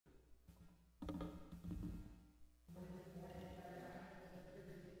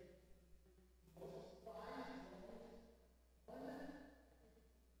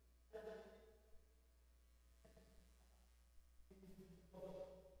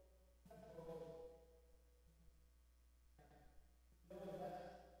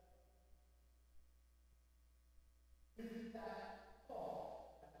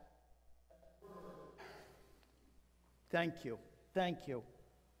Thank you. Thank you.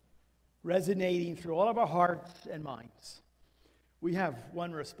 Resonating through all of our hearts and minds. We have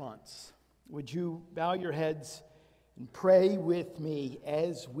one response. Would you bow your heads and pray with me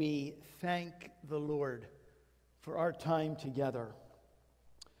as we thank the Lord for our time together?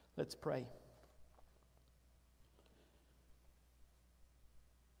 Let's pray.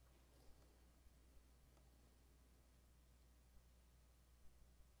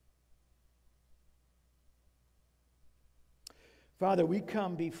 Father, we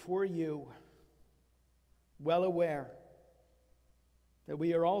come before you well aware that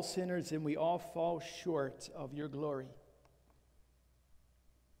we are all sinners and we all fall short of your glory.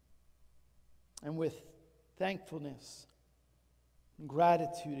 And with thankfulness and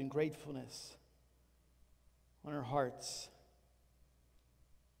gratitude and gratefulness on our hearts,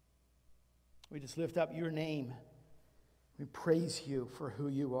 we just lift up your name. We praise you for who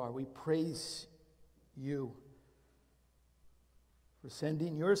you are. We praise you for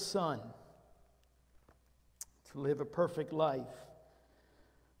sending your Son to live a perfect life,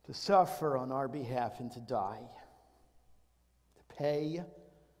 to suffer on our behalf and to die, to pay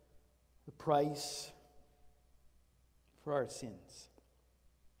the price for our sins.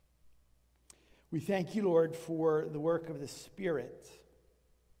 We thank you, Lord, for the work of the Spirit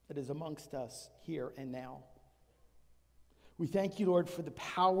that is amongst us here and now. We thank you, Lord, for the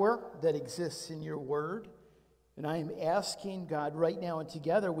power that exists in your word. And I am asking, God, right now and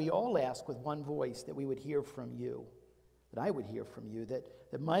together, we all ask with one voice that we would hear from you, that I would hear from you, that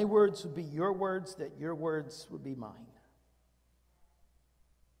my words would be your words, that your words would be mine.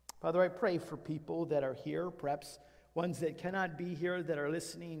 Father, I pray for people that are here, perhaps ones that cannot be here, that are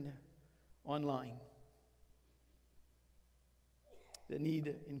listening online, that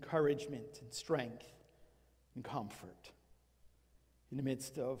need encouragement and strength and comfort in the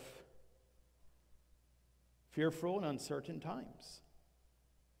midst of fearful and uncertain times.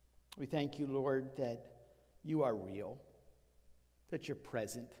 We thank you, Lord, that you are real, that you're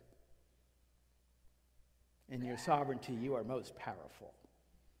present, and your sovereignty, you are most powerful.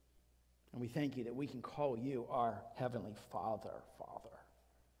 And we thank you that we can call you our Heavenly Father.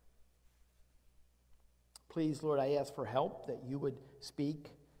 Please, Lord, I ask for help, that you would speak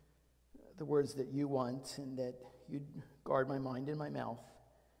the words that you want, and that you'd guard my mind and my mouth.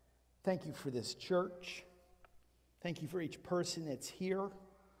 Thank you for this church. Thank you for each person that's here.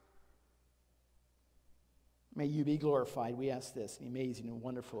 May you be glorified. We ask this in the amazing and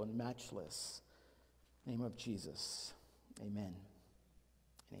wonderful and matchless name of Jesus. Amen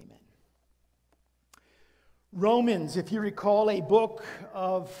and amen. Romans, if you recall, a book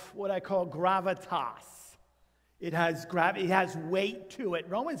of what I call gravitas. It has weight to it.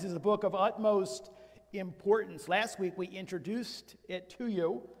 Romans is a book of utmost importance. Last week we introduced it to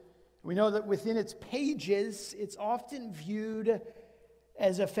you. We know that within its pages, it's often viewed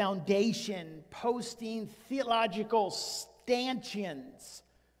as a foundation, posting theological stanchions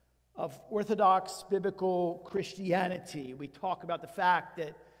of Orthodox biblical Christianity. We talk about the fact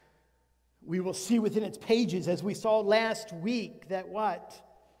that we will see within its pages, as we saw last week, that what?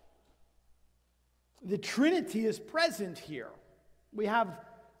 The Trinity is present here. We have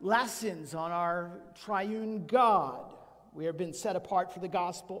lessons on our triune God. We have been set apart for the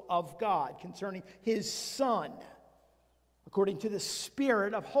gospel of God concerning his Son, according to the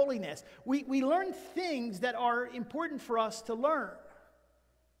Spirit of holiness. We learn things that are important for us to learn.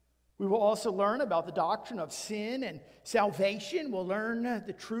 We will also learn about the doctrine of sin and salvation. We'll learn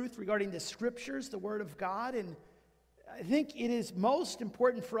the truth regarding the Scriptures, the Word of God. And I think it is most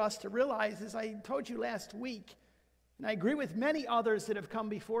important for us to realize, as I told you last week, and I agree with many others that have come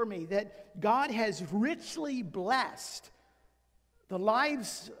before me, that God has richly blessed the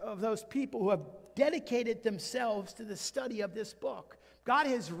lives of those people who have dedicated themselves to the study of this book. God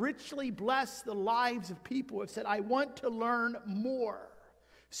has richly blessed the lives of people who have said, I want to learn more.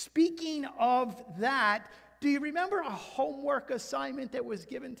 Speaking of that, do you remember a homework assignment that was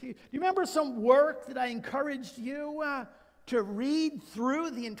given to you? Do you remember some work that I encouraged you to read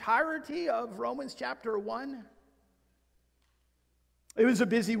through the entirety of Romans chapter 1? It was a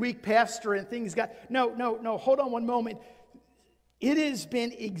busy week, Pastor, and things got... No, hold on one moment. It has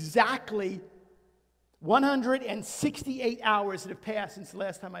been exactly 168 hours that have passed since the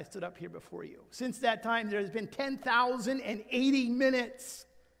last time I stood up here before you. Since that time, there has been 10,080 minutes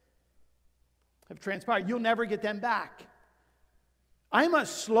have transpired. You'll never get them back. I'm a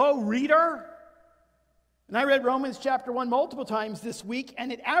slow reader, and I read Romans chapter 1 multiple times this week,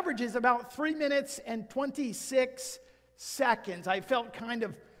 and it averages about 3 minutes and 26 seconds. I felt kind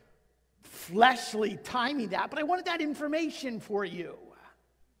of fleshly timing that, but I wanted that information for you.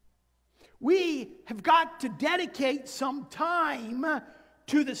 we have got to dedicate some time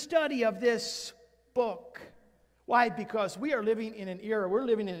to the study of this book. Why? Because we are living in an era, we're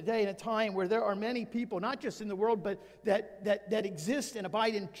living in a day and a time where there are many people, not just in the world, but that exist and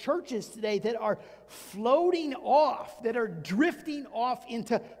abide in churches today that are floating off, that are drifting off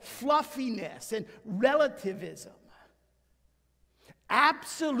into fluffiness and relativism.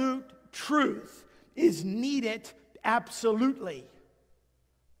 Absolute truth is needed absolutely.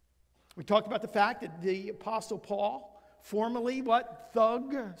 We talked about the fact that the Apostle Paul, formerly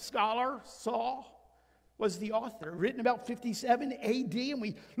thug, scholar, Saul, was the author, written about 57 AD. And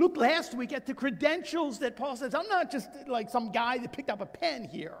we looked last week at the credentials that Paul says, I'm not just like some guy that picked up a pen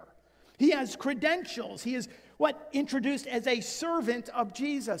here. He has credentials. He is introduced as a servant of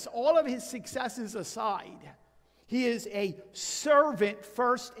Jesus. All of his successes aside, he is a servant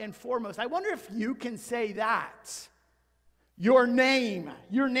first and foremost. I wonder if you can say that. Your name,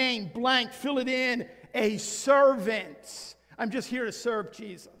 blank, fill it in, a servant. I'm just here to serve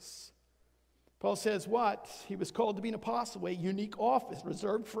Jesus. Paul says what? He was called to be an apostle, a unique office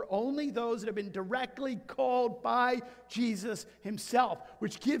reserved for only those that have been directly called by Jesus himself,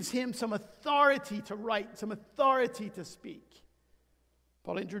 which gives him some authority to write, some authority to speak.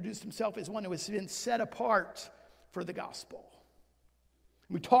 Paul introduced himself as one who has been set apart for the gospel.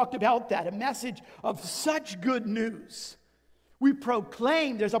 We talked about that, a message of such good news. We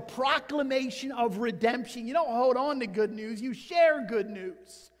proclaim, there's a proclamation of redemption. You don't hold on to good news, you share good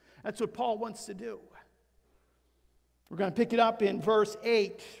news. That's what Paul wants to do. We're going to pick it up in verse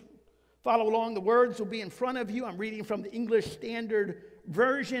 8. Follow along. The words will be in front of you. I'm reading from the English Standard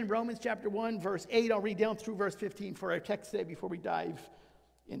Version, Romans chapter 1, verse 8. I'll read down through verse 15 for our text today before we dive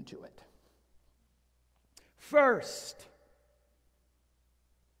into it. First,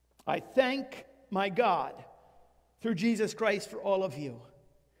 I thank my God through Jesus Christ for all of you,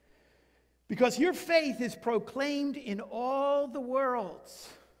 because your faith is proclaimed in all the worlds.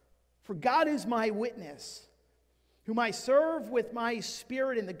 For God is my witness, whom I serve with my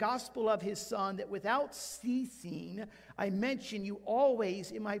spirit in the gospel of his Son, that without ceasing I mention you always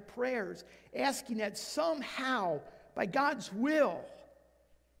in my prayers, asking that somehow, by God's will,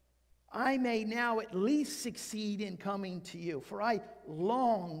 I may now at least succeed in coming to you. For I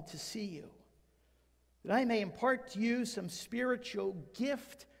long to see you, that I may impart to you some spiritual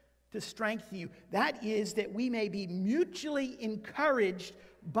gift to strengthen you. That is, that we may be mutually encouraged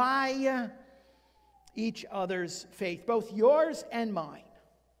by each other's faith, both yours and mine.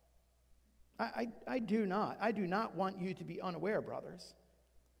 I do not want you to be unaware, brothers,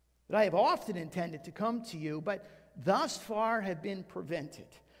 that I have often intended to come to you, but thus far have been prevented,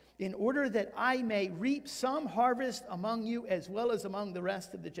 in order that I may reap some harvest among you as well as among the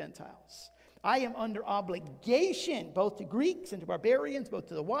rest of the Gentiles. I am under obligation both to Greeks and to barbarians, both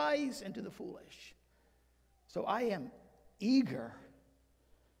to the wise and to the foolish. So I am eager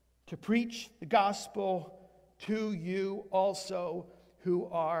to preach the gospel to you also who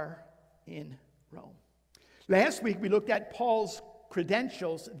are in Rome. Last week we looked at Paul's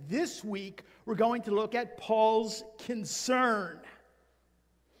credentials. This week we're going to look at Paul's concern.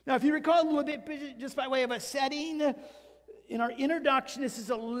 Now, if you recall a little bit, just by way of a setting, in our introduction, this is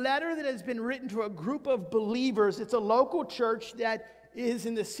a letter that has been written to a group of believers. It's a local church that is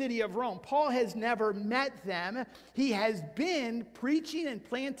in the city of Rome. Paul has never met them. He has been preaching and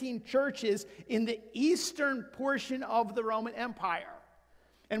planting churches in the eastern portion of the Roman Empire.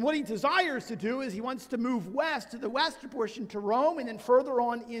 And what he desires to do is he wants to move west to the western portion to Rome and then further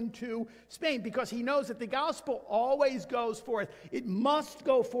on into Spain, because he knows that the gospel always goes forth. It must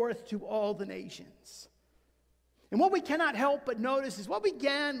go forth to all the nations. And what we cannot help but notice is what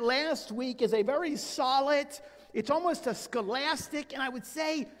began last week as a very solid, it's almost a scholastic, and I would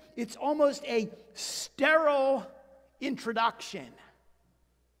say it's almost a sterile introduction.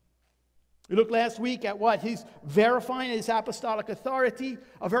 We looked last week at what? He's verifying his apostolic authority,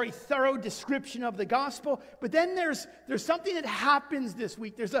 a very thorough description of the gospel. But then there's something that happens this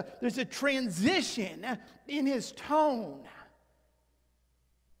week. There's a transition in his tone.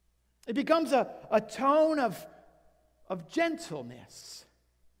 It becomes a tone of gentleness.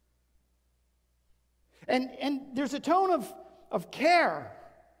 And there's a tone of care.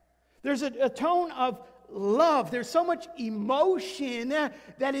 There's a tone of love. There's so much emotion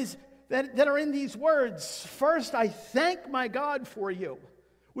that are in these words. First, I thank my God for you.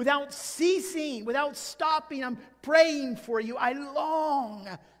 Without ceasing, without stopping, I'm praying for you. I long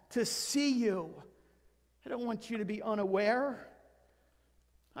to see you. I don't want you to be unaware.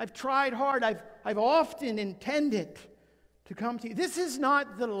 I've tried hard. I've often intended to come to you. This is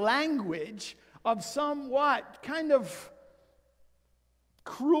not the language of somewhat kind of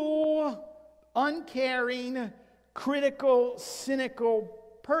cruel, uncaring, critical, cynical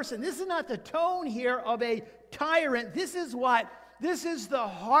person. This is not the tone here of a tyrant. This is the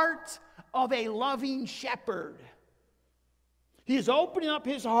heart of a loving shepherd. He is opening up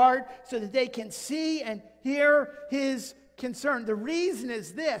his heart so that they can see and hear his concern. The reason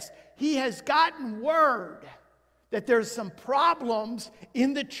is this: he has gotten word that there's some problems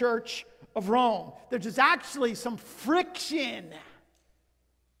in the church of Rome. There's actually some friction.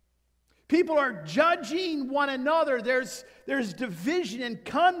 People are judging one another. There's division and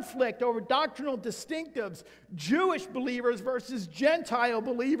conflict over doctrinal distinctives. Jewish believers versus Gentile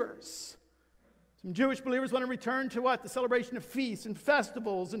believers. Some Jewish believers want to return to what? The celebration of feasts and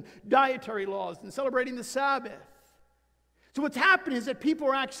festivals and dietary laws and celebrating the Sabbath. So what's happened is that people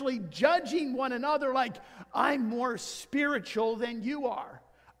are actually judging one another like, I'm more spiritual than you are.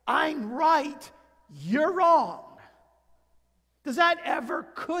 I'm right, you're wrong. Could that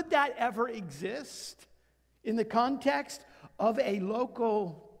ever exist in the context of a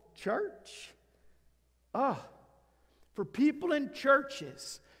local church? For people in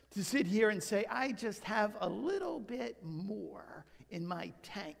churches to sit here and say, I just have a little bit more in my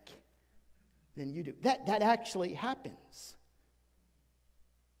tank than you do. That actually happens.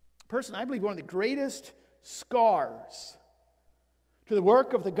 Personally, I believe one of the greatest scars to the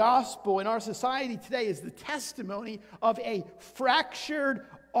work of the gospel in our society today is the testimony of a fractured,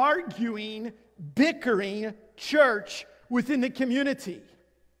 arguing, bickering church within the community.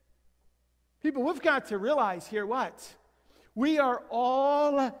 People, we've got to realize here what? We are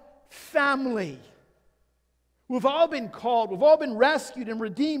all family. We've all been called. We've all been rescued and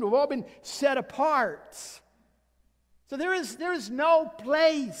redeemed. We've all been set apart. So there is no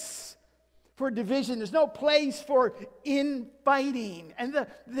place for division. There's no place for infighting. And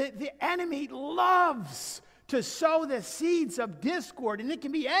the enemy loves to sow the seeds of discord. And it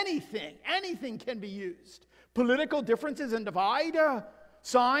can be anything. Anything can be used. Political differences and divide.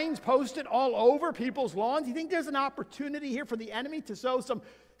 Signs posted all over people's lawns. You think there's an opportunity here for the enemy to sow some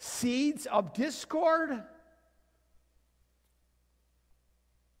seeds of discord?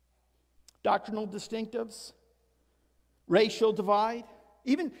 Doctrinal distinctives, racial divide,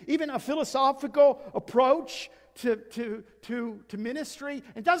 even a philosophical approach to ministry.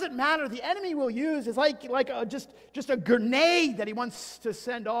 It doesn't matter. The enemy will use it's like just a grenade that he wants to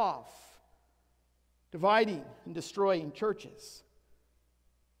send off, dividing and destroying churches.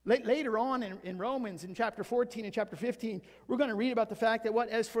 Later on in Romans, in chapter 14 and chapter 15, we're going to read about the fact that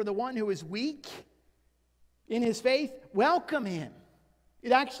as for the one who is weak in his faith, welcome him.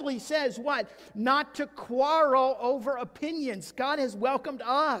 It actually says what? Not to quarrel over opinions. God has welcomed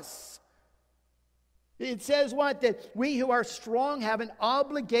us. It says what? That we who are strong have an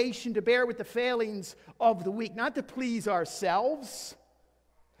obligation to bear with the failings of the weak, not to please ourselves.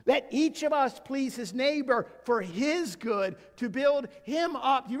 Let each of us please his neighbor for his good, to build him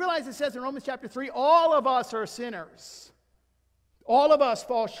up. You realize it says in Romans chapter 3, all of us are sinners. All of us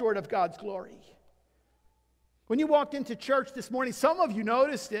fall short of God's glory. When you walked into church this morning, some of you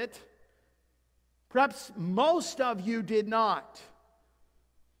noticed it. Perhaps most of you did not.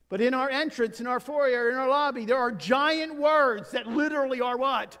 But in our entrance, in our foyer, in our lobby, there are giant words that literally are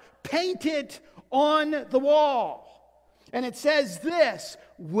what? Painted on the wall. And it says this: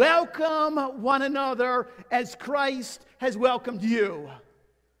 welcome one another as Christ has welcomed you,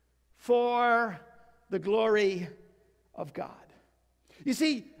 for the glory of God. You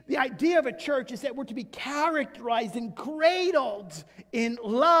see, the idea of a church is that we're to be characterized and cradled in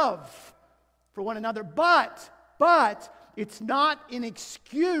love for one another. But it's not an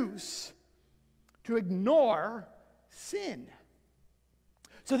excuse to ignore sin.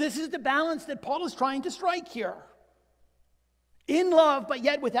 So this is the balance that Paul is trying to strike here. In love, but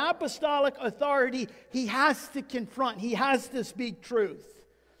yet with apostolic authority, he has to confront, he has to speak truth.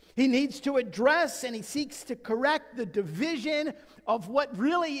 He needs to address and he seeks to correct the division of what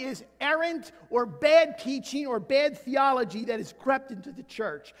really is errant or bad teaching or bad theology that has crept into the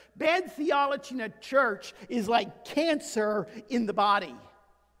church. Bad theology in a church is like cancer in the body.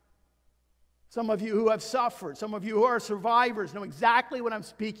 Some of you who have suffered, some of you who are survivors know exactly what I'm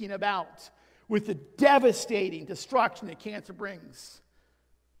speaking about, with the devastating destruction that cancer brings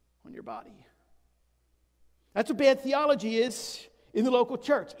on your body. That's what bad theology is in the local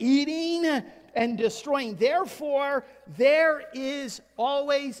church. Eating and destroying. Therefore, there is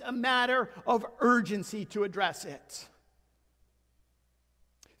always a matter of urgency to address it.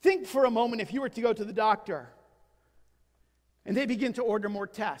 Think for a moment if you were to go to the doctor and they begin to order more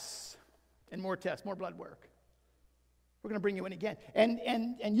tests, more blood work. We're going to bring you in again.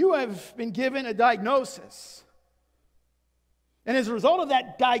 And you have been given a diagnosis. And as a result of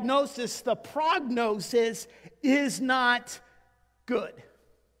that diagnosis, the prognosis is not good.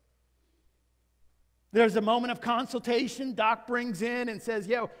 There's a moment of consultation. Doc brings in and says,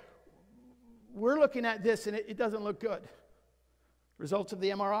 we're looking at this and it doesn't look good. Results of the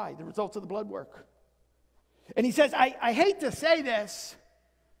MRI, the results of the blood work. And he says, I hate to say this,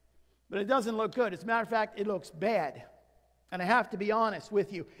 but it doesn't look good. As a matter of fact, it looks bad. And I have to be honest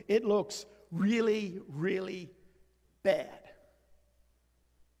with you, it looks really, really bad.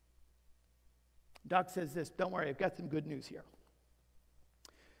 Doc says this, don't worry, I've got some good news here.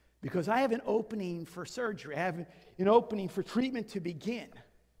 Because I have an opening for surgery. I have an opening for treatment to begin.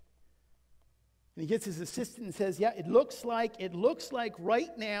 And he gets his assistant and says, it looks like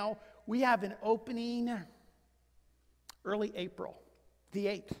right now we have an opening early April, the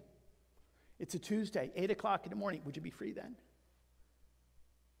 8th. It's a Tuesday, 8 o'clock in the morning. Would you be free then?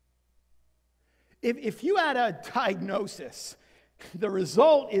 If you had a diagnosis, the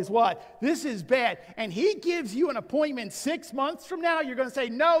result is what? This is bad. And he gives you an appointment 6 months from now, you're going to say,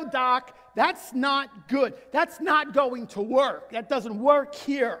 no, doc, that's not good. That's not going to work. That doesn't work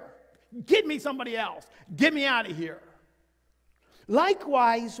here. Get me somebody else. Get me out of here.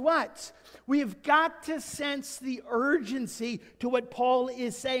 Likewise, what? We have got to sense the urgency to what Paul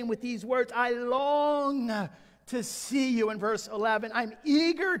is saying with these words. I long to see you in verse 11. I'm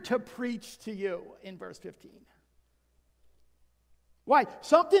eager to preach to you in verse 15. Why?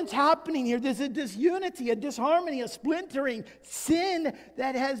 Something's happening here. There's a disunity, a disharmony, a splintering, sin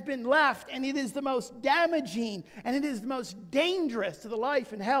that has been left, and it is the most damaging and it is the most dangerous to the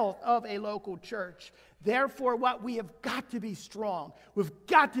life and health of a local church. Therefore, what? We have got to be strong. We've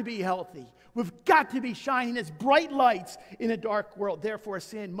got to be healthy. We've got to be shining as bright lights in a dark world. Therefore,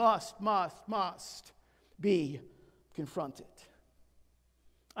 sin must be confronted.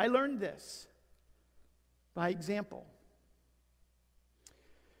 I learned this by example.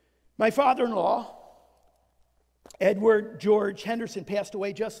 My father-in-law, Edward George Henderson, passed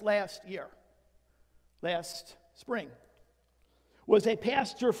away just last spring. Was a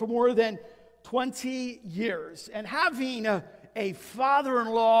pastor for more than 20 years. And having a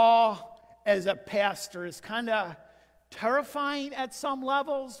father-in-law as a pastor is kind of terrifying at some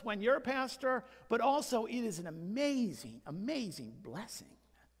levels when you're a pastor, but also it is an amazing, amazing blessing.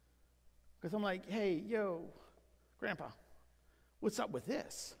 Because I'm like, hey, Grandpa, what's up with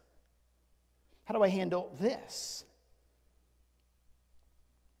this? How do I handle this?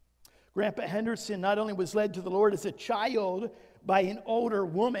 Grandpa Henderson not only was led to the Lord as a child by an older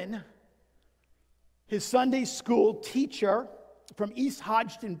woman, his Sunday school teacher from East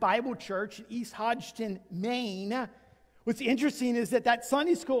Hodgson Bible Church in East Hodgson, Maine. What's interesting is that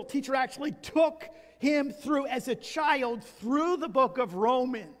Sunday school teacher actually took him through, as a child, through the book of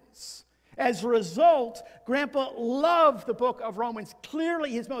Romans. As a result, Grandpa loved the book of Romans.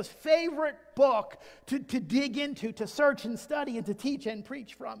 Clearly his most favorite book to dig into, to search and study, and to teach and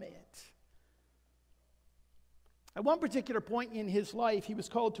preach from it. At one particular point in his life, he was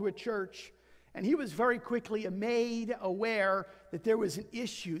called to a church, and he was very quickly made aware that there was an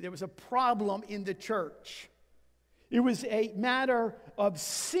issue, there was a problem in the church. It was a matter of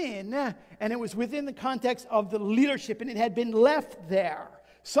sin, and it was within the context of the leadership, and it had been left there.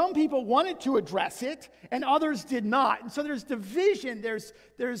 Some people wanted to address it, and others did not. And so there's division,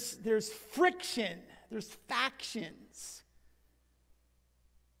 there's friction, there's factions.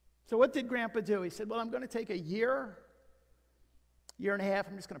 So what did Grandpa do? He said, well, I'm going to take a year and a half,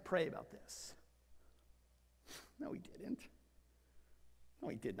 I'm just going to pray about this. No, he didn't. No,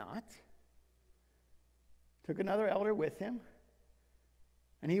 he did not. Took another elder with him,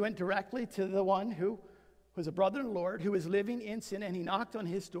 and he went directly to the one who was a brother in the Lord who was living in sin, and he knocked on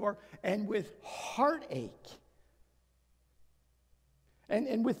his door, and with heartache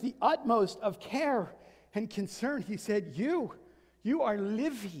and with the utmost of care and concern, he said, you are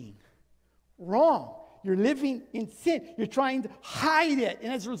living wrong. You're living in sin. You're trying to hide it.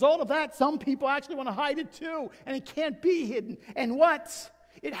 And as a result of that, some people actually want to hide it too, and it can't be hidden. And what?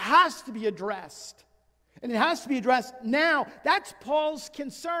 It has to be addressed. And it has to be addressed now. That's Paul's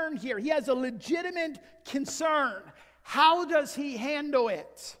concern here. He has a legitimate concern. How does he handle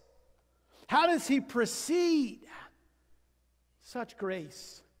it? How does he proceed? Such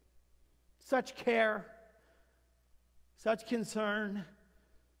grace, such care, such concern,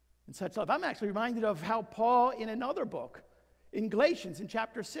 and such love. I'm actually reminded of how Paul, in another book, in Galatians, in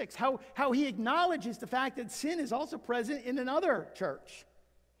chapter 6, how he acknowledges the fact that sin is also present in another church.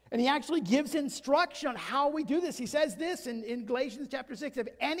 And he actually gives instruction on how we do this. He says this in Galatians chapter 6, if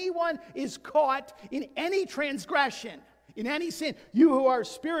anyone is caught in any transgression, in any sin, you who are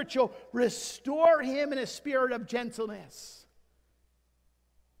spiritual, restore him in a spirit of gentleness.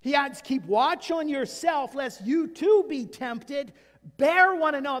 He adds, keep watch on yourself, lest you too be tempted. Bear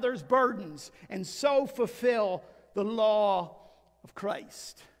one another's burdens, and so fulfill the law of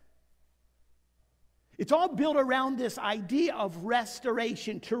Christ. It's all built around this idea of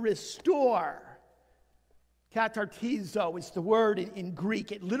restoration, to restore. Katartizo is the word in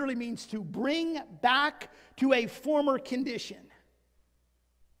Greek. It literally means to bring back to a former condition.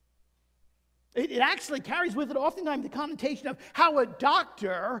 It actually carries with it oftentimes the connotation of how a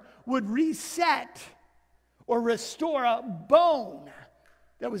doctor would reset or restore a bone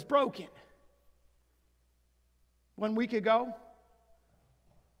that was broken. 1 week ago,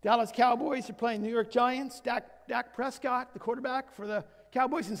 Dallas Cowboys are playing New York Giants. Dak Prescott, the quarterback for the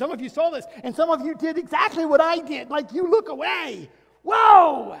Cowboys. And some of you saw this, and some of you did exactly what I did. Like, you look away.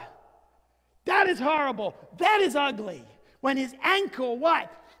 Whoa! That is horrible. That is ugly. When his ankle, what?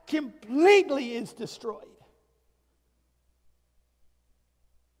 Completely is destroyed.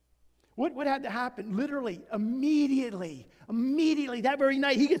 What had to happen? Literally, immediately, that very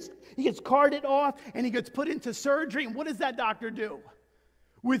night, he gets carted off and he gets put into surgery. And what does that doctor do?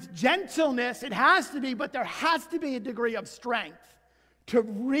 With gentleness, it has to be, but there has to be a degree of strength to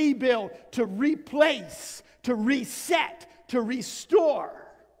rebuild, to replace, to reset, to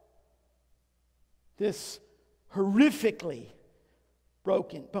restore this horrifically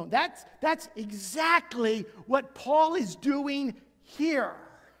broken bone. That's exactly what Paul is doing here.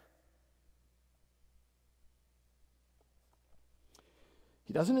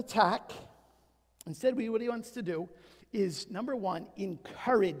 He doesn't attack. Instead, what he wants to do is, number one,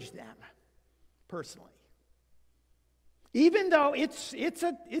 encourage them personally. Even though it's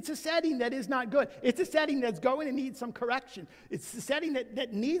a setting that is not good. It's a setting that's going to need some correction. It's a setting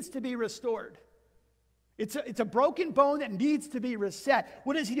that needs to be restored. It's a broken bone that needs to be reset.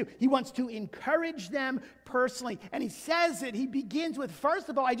 What does he do? He wants to encourage them personally. And he says it, he begins with, first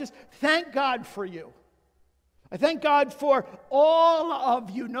of all, I just thank God for you. I thank God for all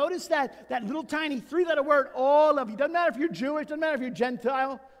of you. Notice that little tiny three-letter word, all of you. Doesn't matter if you're Jewish, doesn't matter if you're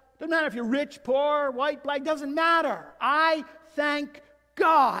Gentile, doesn't matter if you're rich, poor, white, black, doesn't matter. I thank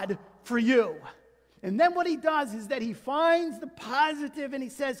God for you. And then what he does is that he finds the positive and he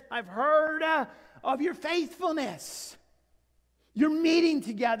says, I've heard of your faithfulness. You're meeting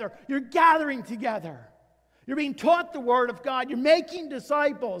together. You're gathering together. You're being taught the word of God. You're making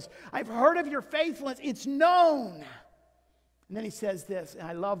disciples. I've heard of your faithfulness. It's known. And then he says this, and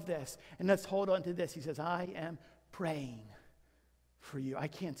I love this. And let's hold on to this. He says, I am praying for you. I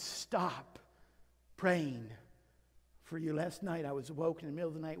can't stop praying for you. Last night I was awoken in the middle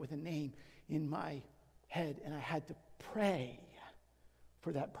of the night with a name in my head, and I had to pray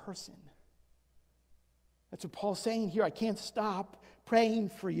for that person. That's what Paul's saying here. I can't stop praying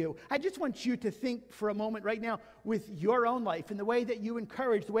for you. I just want you to think for a moment right now with your own life and the way that you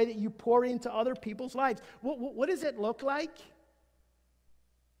encourage, the way that you pour into other people's lives. What does it look like?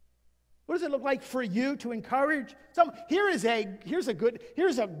 What does it look like for you to encourage someone? Here's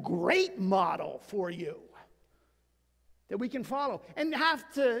a great model for you that we can follow. And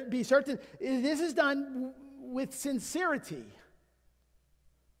have to be certain this is done with sincerity.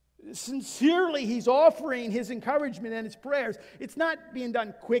 Sincerely, he's offering his encouragement and his prayers. It's not being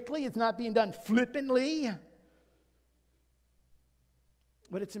done quickly. It's not being done flippantly.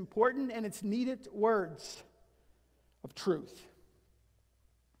 But it's important and it's needed words of truth.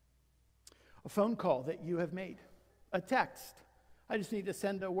 A phone call that you have made. A text. I just need to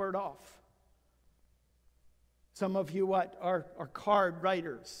send a word off. Some of you are card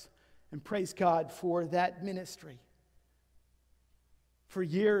writers, and praise God for that ministry. For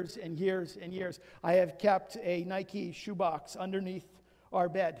years and years and years, I have kept a Nike shoebox underneath our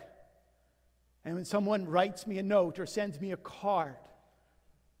bed. And when someone writes me a note or sends me a card,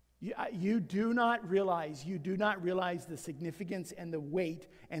 you do not realize the significance and the weight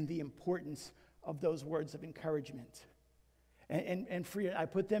and the importance of those words of encouragement. And for you, I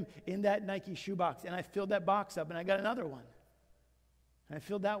put them in that Nike shoebox, and I filled that box up, and I got another one. And I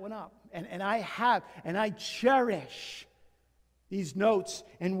filled that one up. And I cherish these notes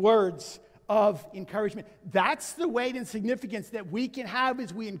and words of encouragement. That's the weight and significance that we can have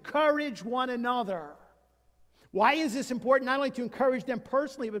as we encourage one another. Why is this important? Not only to encourage them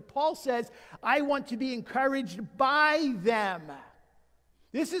personally, but Paul says, I want to be encouraged by them.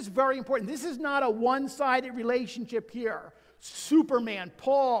 This is very important. This is not a one-sided relationship here. Superman,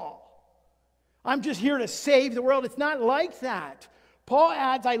 Paul. I'm just here to save the world. It's not like that. Paul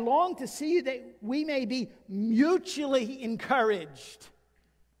adds, I long to see that we may be mutually encouraged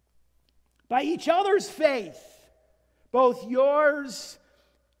by each other's faith, both yours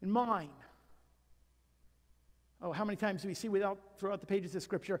and mine. Oh, how many times do we see throughout the pages of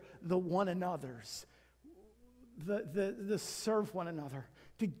Scripture, the one another's, the serve one another,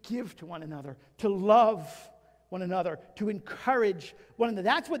 to give to one another, to love one another, to encourage one another.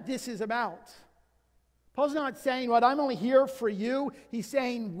 That's what this is about. Paul's not saying, "Well, I'm only here for you." He's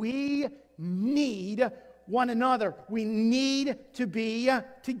saying we need one another. We need to be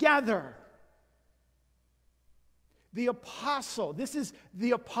together. The apostle, this is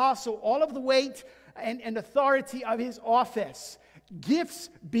the apostle, all of the weight and authority of his office, gifts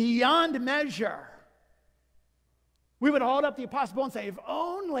beyond measure. We would hold up the apostle Paul and say, "If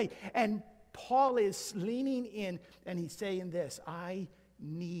only." And Paul is leaning in and he's saying this, "I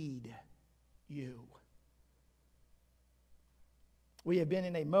need you." We have been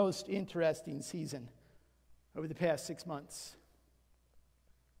in a most interesting season over the past 6 months.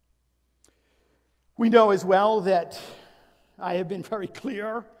 We know as well that I have been very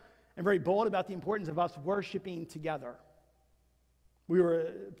clear and very bold about the importance of us worshiping together. We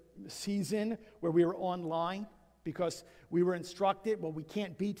were a season where we were online because we were instructed, well, we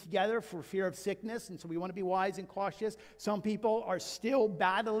can't be together for fear of sickness, and so we want to be wise and cautious. Some people are still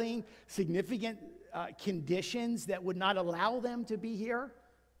battling significant conditions that would not allow them to be here.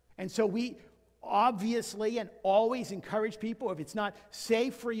 And so we obviously and always encourage people, if it's not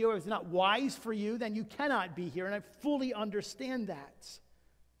safe for you, if it's not wise for you, then you cannot be here, and I fully understand that.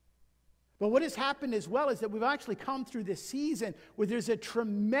 But what has happened as well is that we've actually come through this season where there's a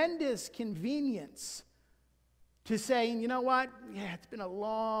tremendous convenience to saying, "You know what? Yeah, it's been a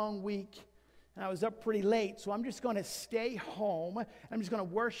long week, and I was up pretty late, so I'm just going to stay home. I'm just going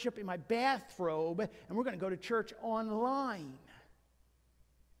to worship in my bathrobe, and we're going to go to church online."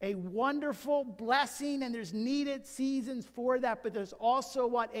 A wonderful blessing, and there's needed seasons for that, but there's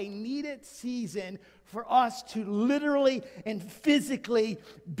also a needed season for us to literally and physically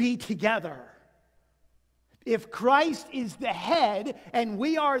be together. If Christ is the head and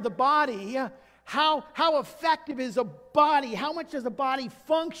we are the body, how effective is a body? How much does a body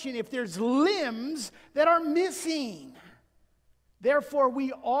function if there's limbs that are missing? Therefore,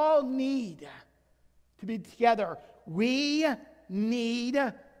 we all need to be together. We need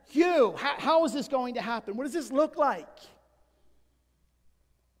you. How is this going to happen? What does this look like?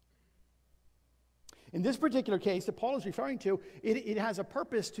 In this particular case that Paul is referring to, it has a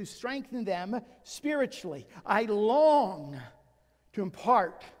purpose to strengthen them spiritually. I long to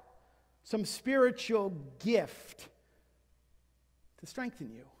impart some spiritual gift to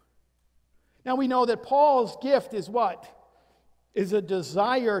strengthen you. Now we know that Paul's gift is what? Is a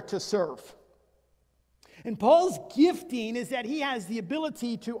desire to serve. And Paul's gifting is that he has the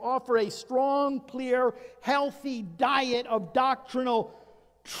ability to offer a strong, clear, healthy diet of doctrinal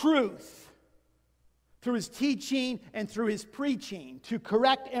truth through his teaching and through his preaching, to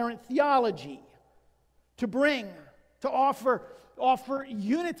correct errant theology, to offer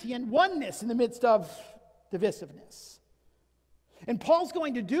unity and oneness in the midst of divisiveness. And Paul's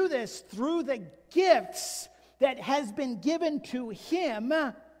going to do this through the gifts that has been given to him.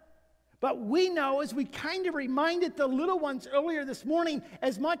 But we know, as we kind of reminded the little ones earlier this morning,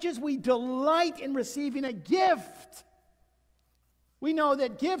 as much as we delight in receiving a gift, we know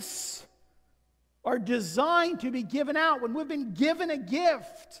that gifts are designed to be given out. When we've been given a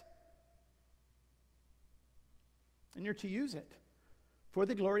gift, and you're to use it for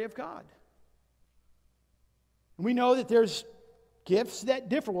the glory of God. And we know that there's gifts that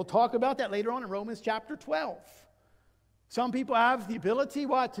differ. We'll talk about that later on in Romans chapter 12. Some people have the ability,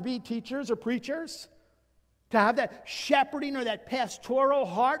 to be teachers or preachers, to have that shepherding or that pastoral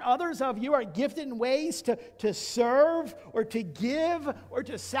heart. Others of you are gifted in ways to serve or to give or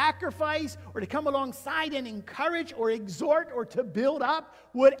to sacrifice or to come alongside and encourage or exhort or to build up.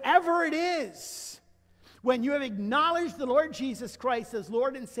 Whatever it is, when you have acknowledged the Lord Jesus Christ as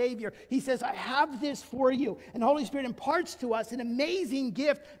Lord and Savior, He says, "I have this for you." And the Holy Spirit imparts to us an amazing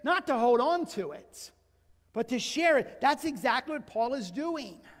gift, not to hold on to it, but to share it. That's exactly what Paul is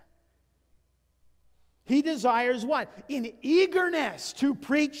doing. He desires what? In eagerness to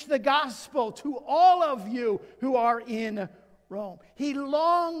preach the gospel to all of you who are in Rome. He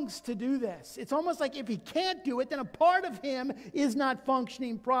longs to do this. It's almost like if he can't do it, then a part of him is not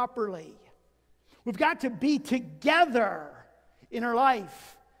functioning properly. We've got to be together in our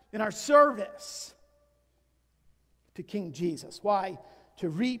life, in our service to King Jesus. Why? To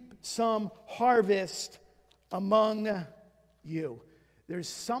reap some harvest among you. There's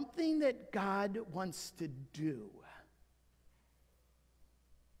something that God wants to do.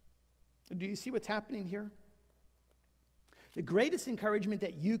 Do you see what's happening here? The greatest encouragement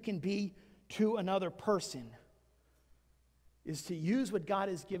that you can be to another person is to use what God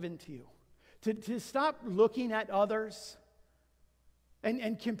has given to you, To stop looking at others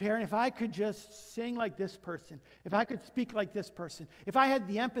and comparing. If I could just sing like this person, if I could speak like this person, if I had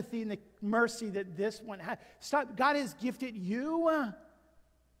the empathy and the mercy that this one had. Stop. God has gifted you,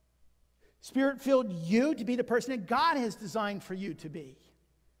 Spirit-filled you, to be the person that God has designed for you to be.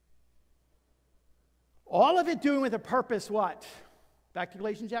 All of it doing with a purpose, what? Back to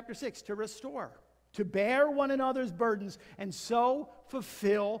Galatians chapter 6, to restore, to bear one another's burdens, and so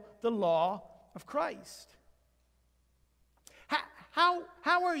fulfill the law of Christ. How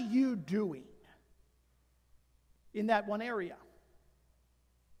are you doing in that one area?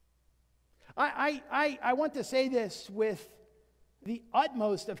 I want to say this with the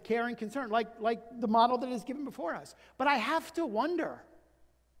utmost of care and concern, like the model that is given before us. But I have to wonder,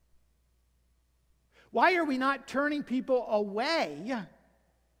 why are we not turning people away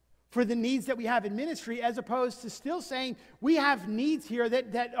for the needs that we have in ministry, as opposed to still saying we have needs here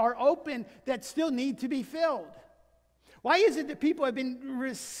that are open, that still need to be filled? Why is it that people have been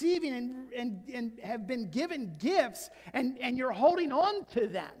receiving and have been given gifts, and you're holding on to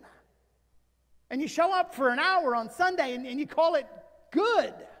them? And you show up for an hour on Sunday and you call it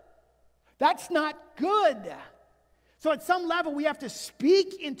good. That's not good. So at some level, we have to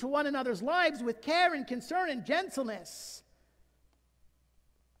speak into one another's lives with care and concern and gentleness.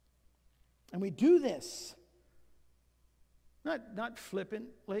 And we do this not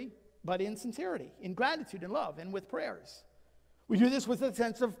flippantly, but in sincerity, in gratitude and love, and with prayers. We do this with a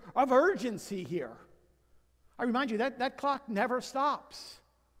sense of urgency here. I remind you that clock never stops.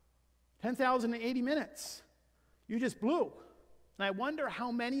 10,080 minutes. You just blew. And I wonder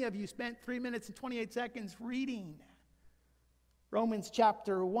how many of you spent 3 minutes and 28 seconds reading Romans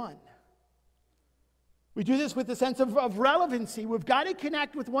chapter 1. We do this with a sense of relevancy. We've got to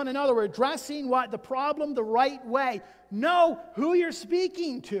connect with one another. We're addressing what? The problem the right way. Know who you're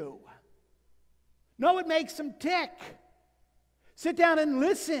speaking to. Know what makes them tick. Sit down and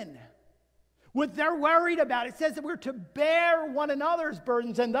listen. What they're worried about. It says that we're to bear one another's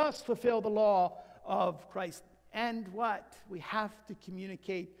burdens and thus fulfill the law of Christ. And what? We have to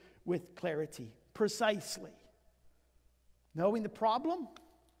communicate with clarity, precisely. Knowing the problem,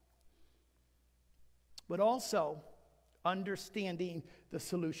 but also understanding the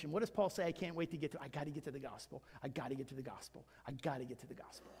solution. What does Paul say? I can't wait to get to. I got to get to the gospel. I got to get to the gospel. I got to get to the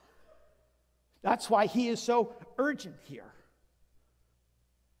gospel. That's why he is so urgent here.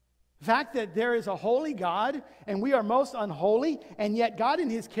 The fact that there is a holy God and we are most unholy, and yet God in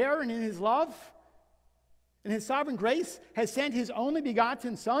his care and in his love and his sovereign grace has sent his only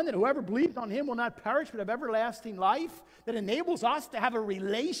begotten Son, that whoever believes on him will not perish but have everlasting life, that enables us to have a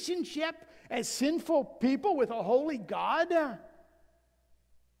relationship as sinful people with a holy God.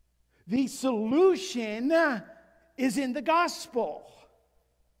 The solution is in the gospel.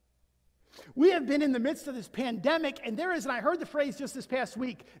 We have been in the midst of this pandemic, and there is, and I heard the phrase just this past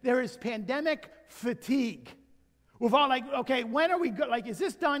week, there is pandemic fatigue. We've all like, okay, when are we, is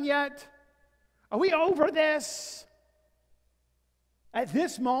this done yet? Are we over this? At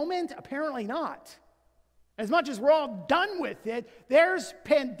this moment, apparently not. As much as we're all done with it, there's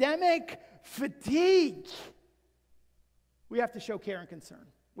pandemic fatigue. We have to show care and concern.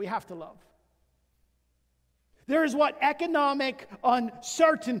 We have to love. There is what? Economic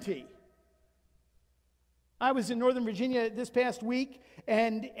uncertainty. I was in Northern Virginia this past week,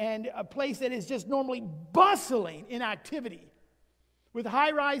 and a place that is just normally bustling in activity, with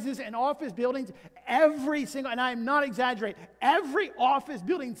high-rises and office buildings. Every single, and I'm not exaggerating, every office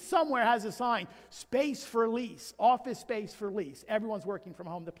building somewhere has a sign, space for lease, office space for lease. Everyone's working from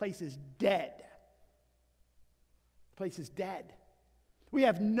home. The place is dead. The place is dead. We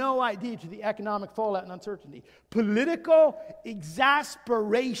have no idea to the economic fallout and uncertainty. Political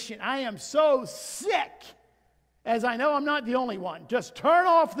exasperation. I am so sick. As I know I'm not the only one. Just turn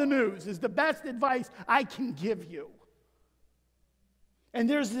off the news is the best advice I can give you. And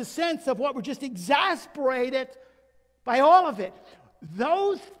there's this sense of what we're just exasperated by all of it.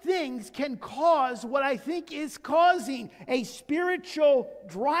 Those things can cause what I think is causing a spiritual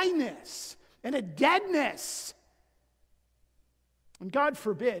dryness and a deadness. And God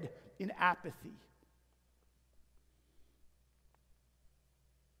forbid, in apathy.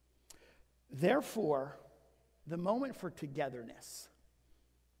 Therefore, the moment for togetherness,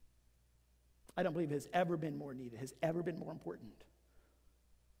 I don't believe has ever been more needed, has ever been more important.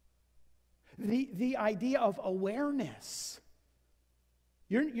 The idea of awareness.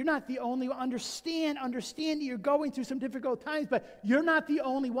 You're not the only one. Understand you're going through some difficult times, but you're not the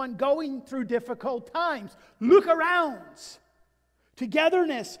only one going through difficult times. Look around.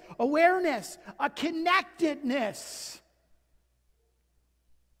 Togetherness, awareness, a connectedness.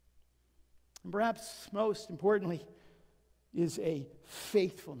 And perhaps most importantly is a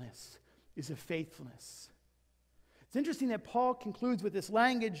faithfulness. It's interesting that Paul concludes with this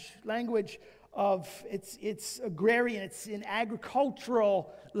language of it's agrarian, it's in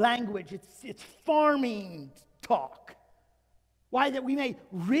agricultural language, it's farming talk. Why? That we may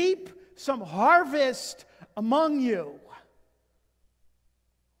reap some harvest among you.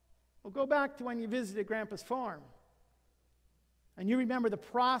 Well, go back to when you visited Grandpa's farm. And you remember the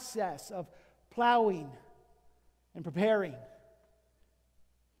process of plowing and preparing.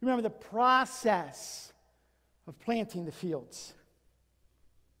 Remember the process of planting the fields.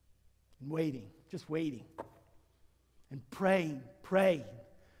 And waiting, just waiting. And praying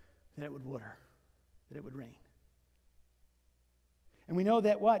that it would water, that it would rain. And we know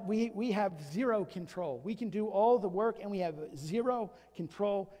that what? We have zero control. We can do all the work and we have zero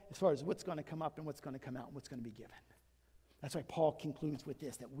control as far as what's going to come up and what's going to come out and what's going to be given. That's why Paul concludes with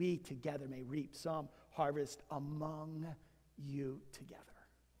this, that we together may reap some harvest among you together.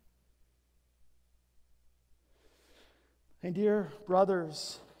 And dear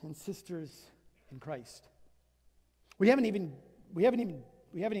brothers and sisters in Christ, we haven't even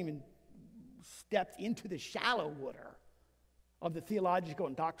stepped into the shallow water of the theological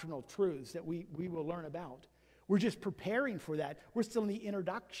and doctrinal truths that we will learn about. We're just preparing for that. We're still in the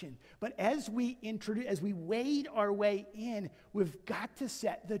introduction. But as we wade our way in, we've got to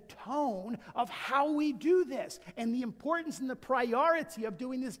set the tone of how we do this and the importance and the priority of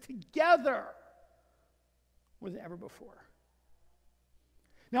doing this together more than ever before.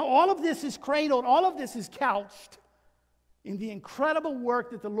 Now, all of this is cradled, all of this is couched in the incredible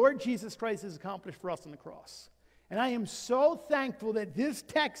work that the Lord Jesus Christ has accomplished for us on the cross. And I am so thankful that this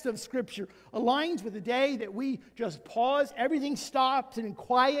text of Scripture aligns with the day that we just pause, everything stops, and in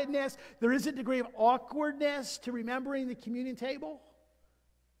quietness, there is a degree of awkwardness to remembering the communion table.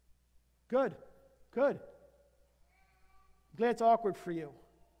 Good. I'm glad it's awkward for you.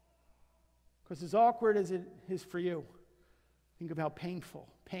 Because as awkward as it is for you, think of how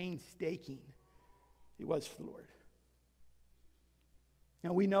painstaking it was for the Lord.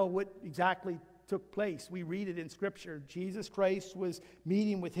 Now we know what exactly took place. We read it in Scripture. Jesus Christ was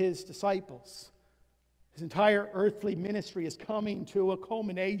meeting with his disciples. His entire earthly ministry is coming to a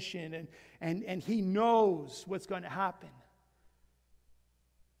culmination, and he knows what's going to happen.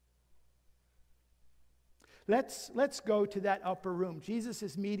 Let's go to that upper room. Jesus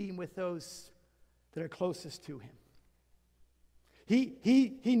is meeting with those that are closest to him.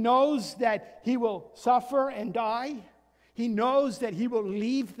 He knows that he will suffer and die. He knows that he will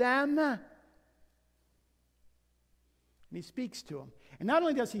leave them. And he speaks to them. And not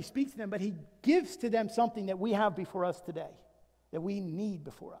only does he speak to them, but he gives to them something that we have before us today, that we need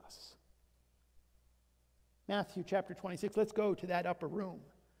before us. Matthew chapter 26, let's go to that upper room.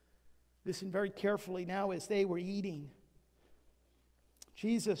 Listen very carefully now as they were eating.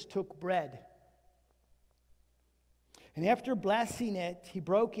 Jesus took bread. And after blessing it, he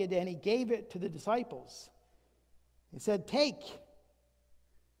broke it and he gave it to the disciples. He said, "Take,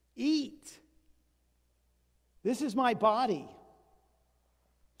 eat. This is my body."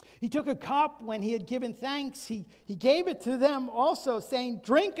 He took a cup when he had given thanks. He gave it to them also, saying,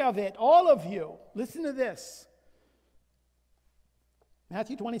 "Drink of it, all of you." Listen to this.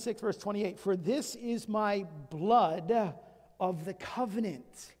 Matthew 26, verse 28. "For this is my blood of the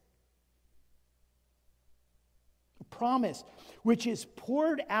covenant, a promise, which is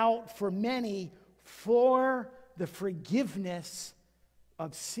poured out for many for the forgiveness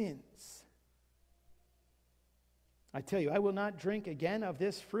of sins. I tell you, I will not drink again of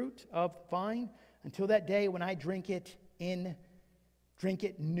this fruit of vine until that day when I drink it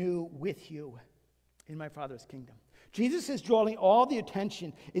new with you in my Father's kingdom." Jesus is drawing all the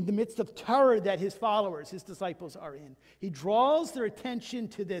attention in the midst of terror that his followers, his disciples, are in. He draws their attention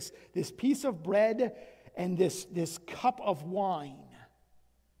to this piece of bread and this cup of wine.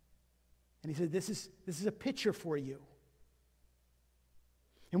 And he said, this is a picture for you.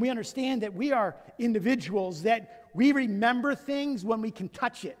 And we understand that we are individuals, that we remember things when we can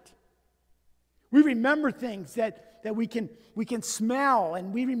touch it. We remember things that we can smell,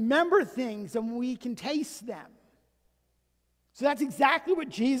 and we remember things and we can taste them. So that's exactly what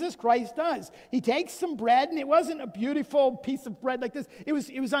Jesus Christ does. He takes some bread, and it wasn't a beautiful piece of bread like this. It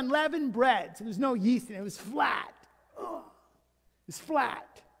was unleavened bread, so there's no yeast in it. It was flat. It was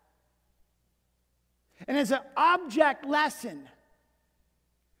flat. And as an object lesson,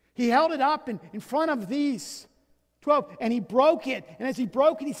 he held it up in front of these 12, and he broke it. And as he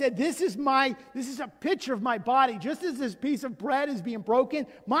broke it, he said, this is a picture of my body. Just as this piece of bread is being broken,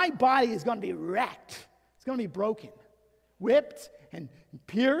 my body is going to be wrecked. It's going to be broken, whipped and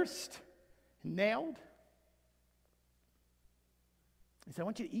pierced and nailed. He said, I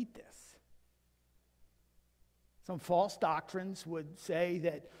want you to eat this. Some false doctrines would say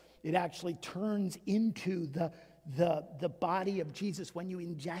that it actually turns into the body of Jesus when you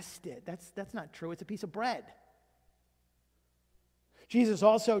ingest it. That's not true. It's a piece of bread. Jesus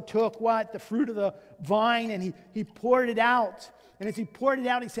also took what? The fruit of the vine, and he poured it out. And as he poured it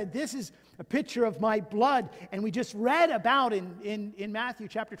out, he said, this is a picture of my blood. And we just read about in Matthew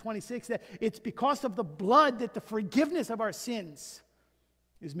chapter 26 that it's because of the blood that the forgiveness of our sins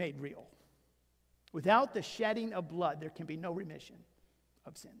is made real. Without the shedding of blood, there can be no remission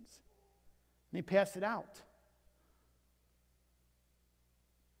of sins. And he passed it out.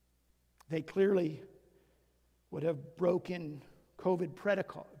 They clearly would have broken COVID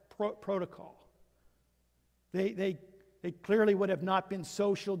protocol. They clearly would have not been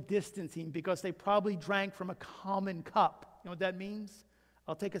social distancing because they probably drank from a common cup. You know what that means?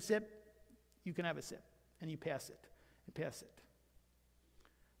 I'll take a sip, you can have a sip, and you pass it, and pass it.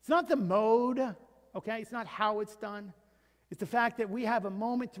 It's not the mode, okay? It's not how it's done. It's the fact that we have a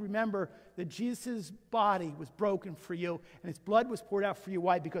moment to remember that Jesus' body was broken for you and his blood was poured out for you.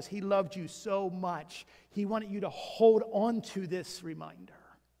 Why? Because he loved you so much. He wanted you to hold on to this reminder.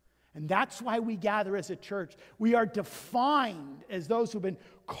 And that's why we gather as a church. We are defined as those who've been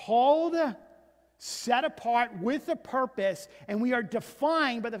called, set apart with a purpose, and we are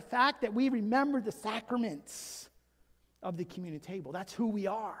defined by the fact that we remember the sacraments of the communion table. That's who we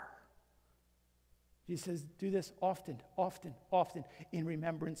are. Jesus says, do this often, often, often in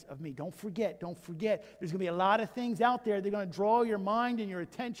remembrance of me. Don't forget, don't forget. There's going to be a lot of things out there that are going to draw your mind and your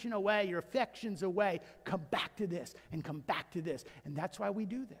attention away, your affections away. Come back to this and come back to this. And that's why we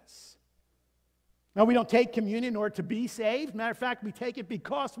do this. Now, we don't take communion in order to be saved. Matter of fact, we take it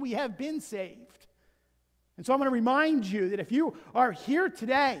because we have been saved. And so I'm going to remind you that if you are here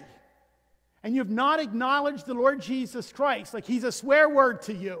today and you have not acknowledged the Lord Jesus Christ, like he's a swear word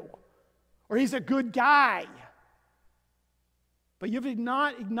to you, or he's a good guy, but you've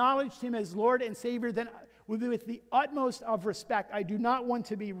not acknowledged him as Lord and Savior, then with the utmost of respect, I do not want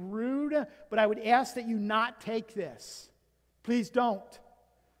to be rude, but I would ask that you not take this. Please don't.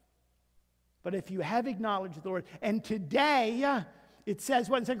 But if you have acknowledged the Lord, and today, it says,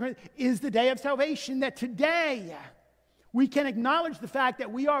 what in 2 Corinthians, is the day of salvation, that today we can acknowledge the fact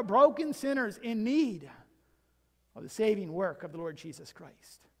that we are broken sinners in need of the saving work of the Lord Jesus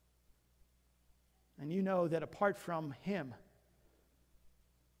Christ. And you know that apart from him,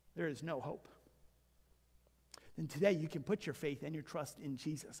 there is no hope. Then today you can put your faith and your trust in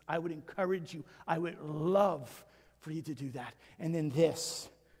Jesus. I would encourage you, I would love for you to do that. And then this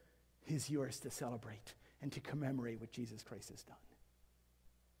is yours to celebrate and to commemorate what Jesus Christ has done.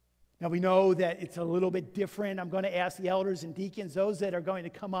 Now we know that it's a little bit different. I'm going to ask the elders and deacons, those that are going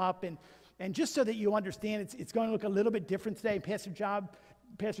to come up, and just so that you understand, it's going to look a little bit different today. Pastor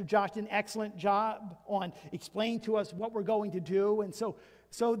Josh did an excellent job on explaining to us what we're going to do. And so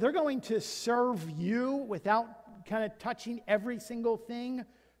they're going to serve you without kind of touching every single thing.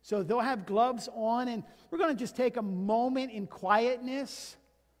 So they'll have gloves on, and we're going to just take a moment in quietness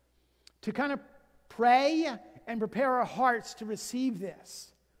to kind of pray and prepare our hearts to receive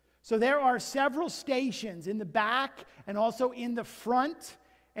this. So there are several stations in the back and also in the front.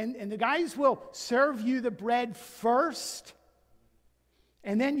 And the guys will serve you the bread first.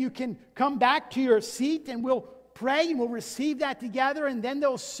 And then you can come back to your seat and we'll pray and we'll receive that together, and then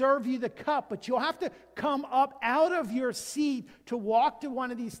they'll serve you the cup. But you'll have to come up out of your seat to walk to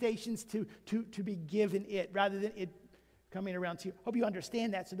one of these stations to be given it, rather than it coming around to you. Hope you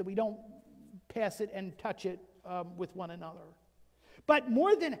understand that so that we don't pass it and touch it with one another. But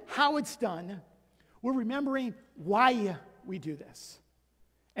more than how it's done, we're remembering why we do this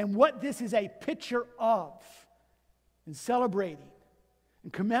and what this is a picture of, and celebrating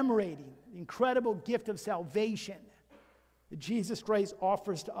and commemorating the incredible gift of salvation that Jesus Christ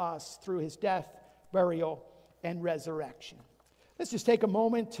offers to us through his death, burial, and resurrection. Let's just take a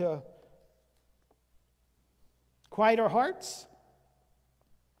moment to quiet our hearts.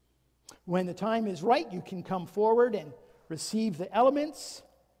 When the time is right, you can come forward and receive the elements,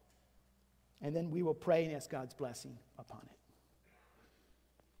 and then we will pray and ask God's blessing upon it.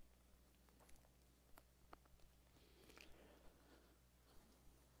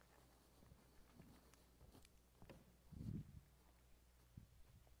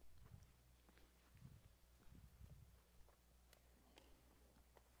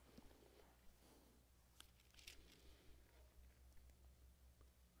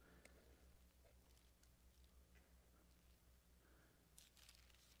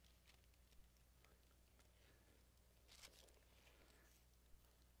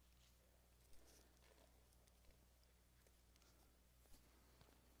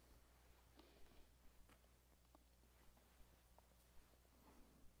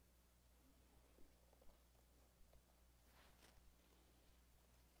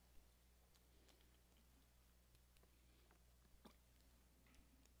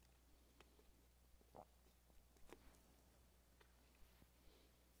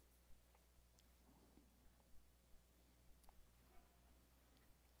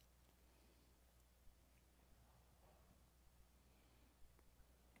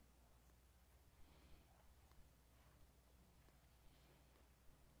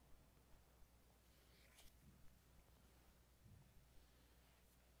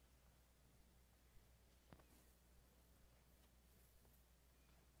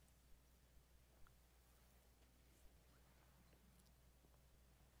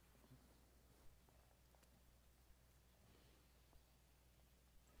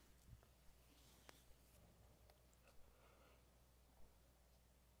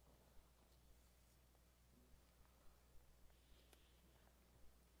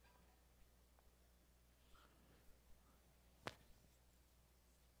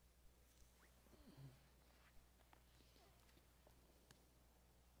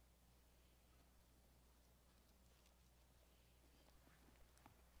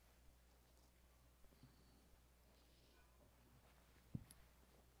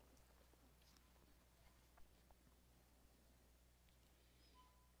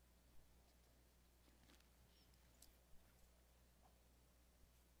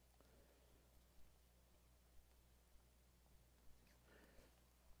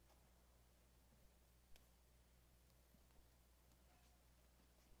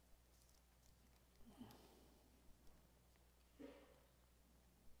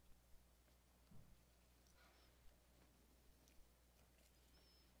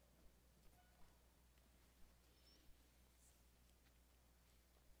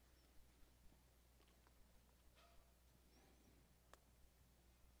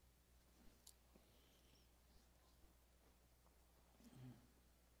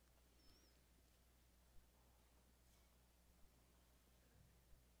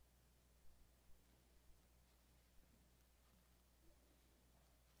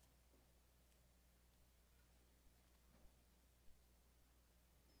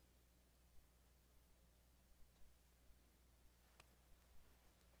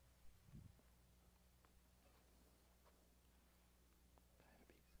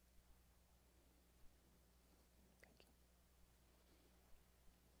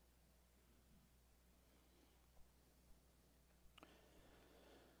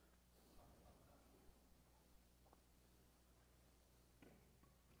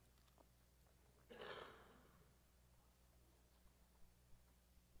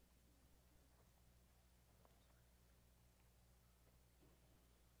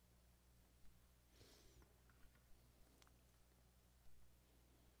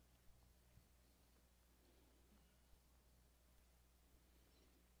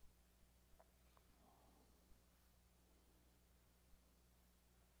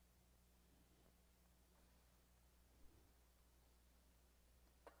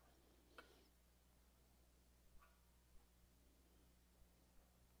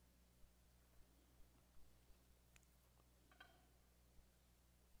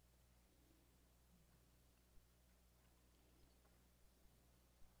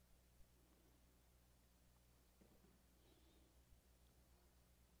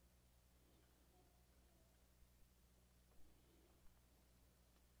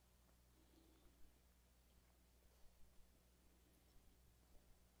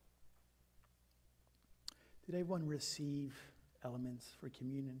 Did everyone receive elements for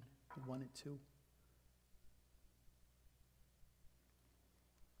communion? 1 and 2.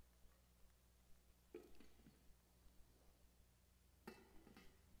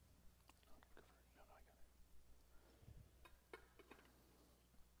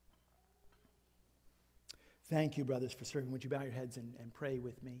 Thank you, brothers, for serving. Would you bow your heads and pray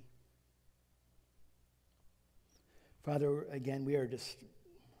with me? Father, again, we're just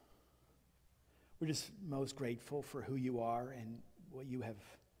most grateful for who you are and what you have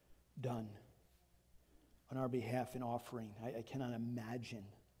done on our behalf in offering. I cannot imagine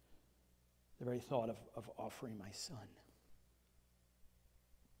the very thought of offering my son.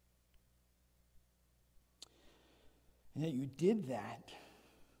 And yet you did that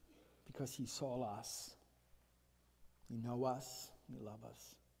because you saw us. You know us. You love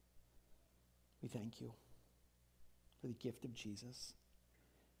us. We thank you for the gift of Jesus.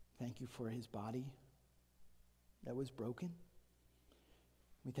 Thank you for his body that was broken.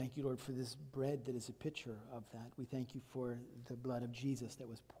 We thank you, Lord, for this bread that is a picture of that. We thank you for the blood of Jesus that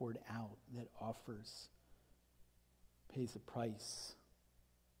was poured out, that offers, pays the price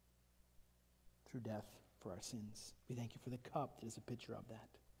through death for our sins. We thank you for the cup that is a picture of that.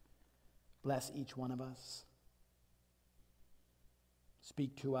 Bless each one of us.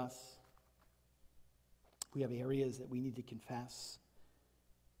 Speak to us. If we have areas that we need to confess,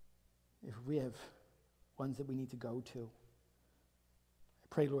 if we have ones that we need to go to, I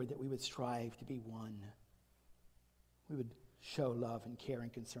pray, Lord, that we would strive to be one. We would show love and care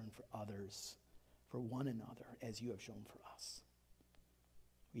and concern for others, for one another, as you have shown for us.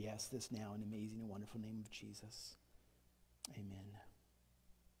 We ask this now in the amazing and wonderful name of Jesus. Amen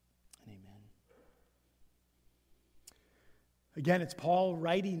and amen. Again, it's Paul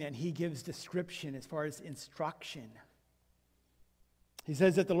writing, and he gives description as far as instruction. He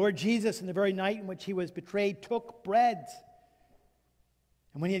says that the Lord Jesus, in the very night in which he was betrayed, took bread.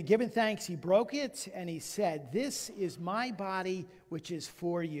 And when he had given thanks, he broke it, and he said, "This is my body, which is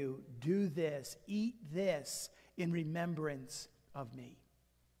for you. Do this, eat this in remembrance of me."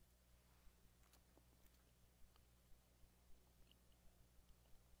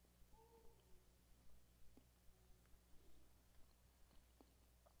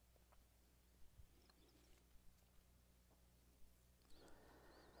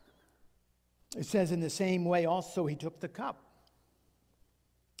 It says in the same way also he took the cup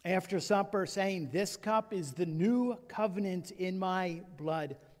after supper, saying, "This cup is the new covenant in my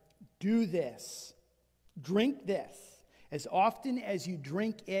blood. Do this, drink this, as often as you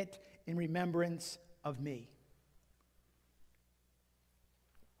drink it in remembrance of me."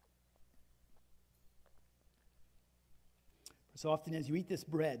 As often as you eat this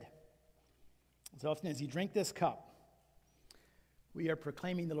bread, as often as you drink this cup, we are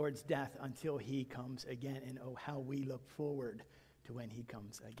proclaiming the Lord's death until he comes again. And oh, how we look forward to when he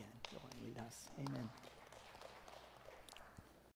comes again. Go and lead us. Amen.